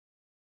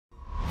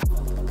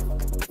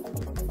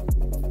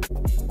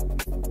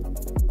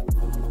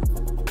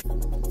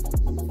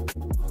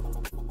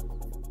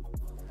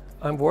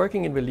I'm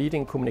working in the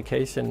leading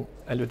communication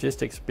and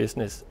logistics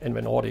business in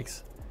the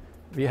Nordics.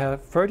 We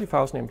have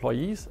 30,000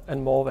 employees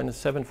and more than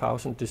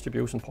 7,000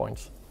 distribution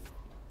points.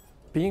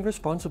 Being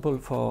responsible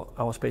for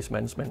our space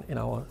management in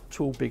our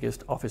two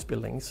biggest office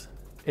buildings,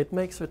 it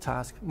makes the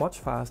task much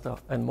faster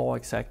and more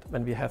exact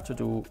when we have to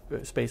do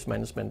space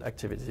management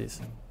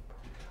activities.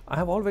 I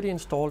have already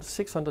installed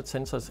 600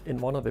 sensors in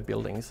one of the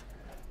buildings.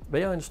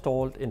 They are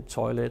installed in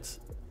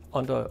toilets,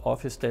 under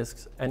office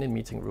desks and in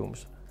meeting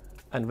rooms.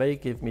 And they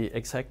give me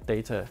exact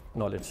data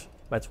knowledge.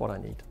 That's what I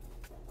need.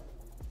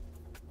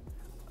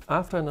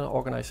 After an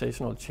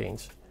organizational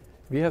change,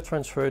 we have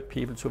transferred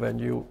people to their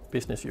new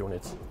business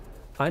units.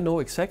 I know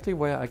exactly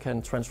where I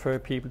can transfer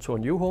people to a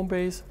new home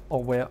base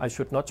or where I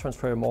should not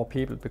transfer more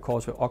people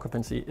because the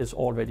occupancy is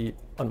already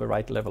on the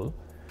right level.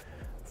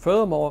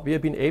 Furthermore, we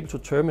have been able to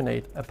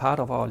terminate a part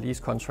of our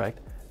lease contract,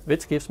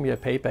 which gives me a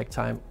payback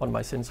time on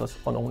my sensors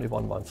on only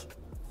 1 month.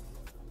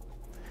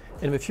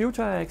 In the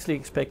future, I actually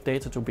expect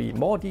data to be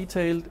more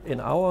detailed in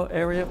our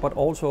area, but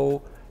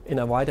also in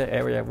a wider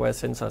area where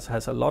sensors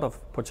has a lot of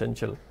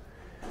potential.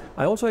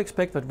 I also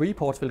expect that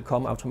reports will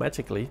come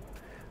automatically,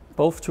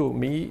 both to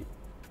me,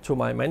 to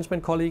my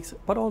management colleagues,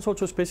 but also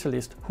to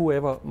specialists,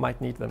 whoever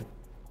might need them.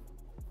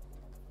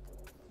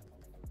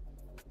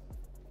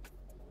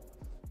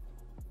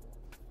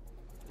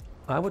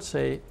 I would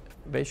say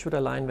they should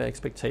align their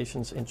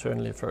expectations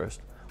internally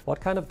first. What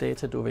kind of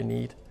data do they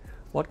need?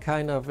 What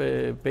kind of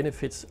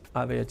benefits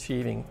are they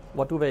achieving?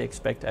 What do they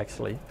expect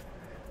actually?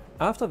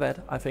 After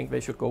that, I think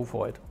they should go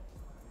for it.